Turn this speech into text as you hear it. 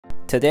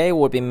Today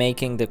we'll be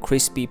making the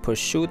crispy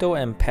prosciutto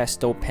and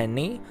pesto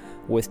penne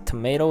with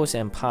tomatoes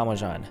and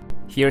parmesan.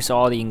 Here's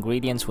all the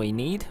ingredients we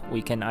need.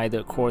 We can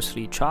either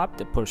coarsely chop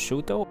the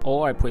prosciutto,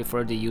 or I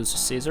prefer to use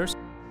scissors.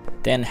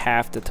 Then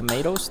halve the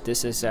tomatoes.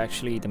 This is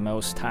actually the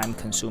most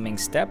time-consuming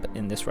step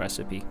in this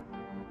recipe.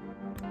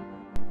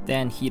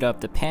 Then heat up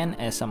the pan,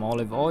 add some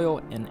olive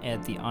oil, and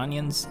add the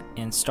onions.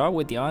 And start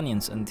with the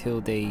onions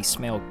until they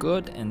smell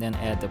good, and then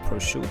add the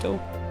prosciutto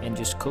and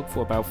just cook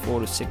for about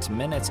 4 to 6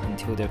 minutes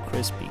until they're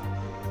crispy.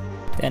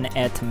 Then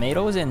add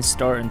tomatoes and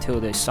stir until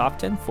they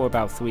soften for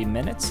about 3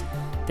 minutes.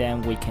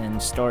 Then we can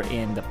stir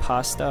in the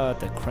pasta,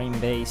 the cream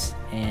base,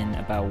 and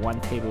about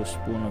 1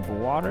 tablespoon of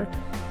water,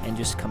 and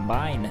just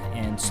combine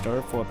and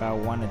stir for about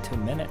 1 to 2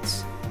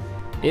 minutes.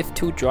 If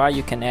too dry,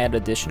 you can add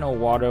additional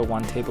water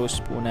 1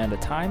 tablespoon at a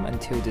time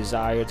until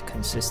desired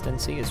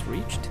consistency is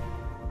reached.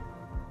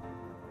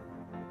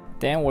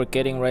 Then we're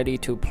getting ready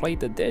to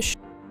plate the dish.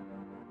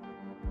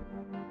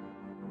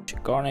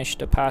 Garnish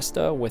the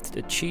pasta with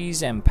the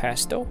cheese and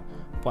pesto.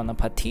 Bon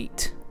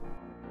appetit!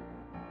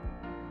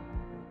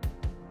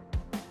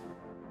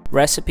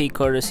 Recipe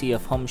courtesy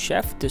of Home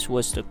Chef. This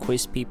was the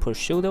crispy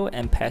prosciutto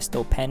and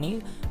pesto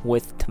penne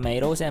with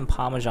tomatoes and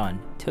parmesan.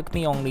 Took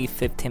me only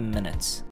 15 minutes.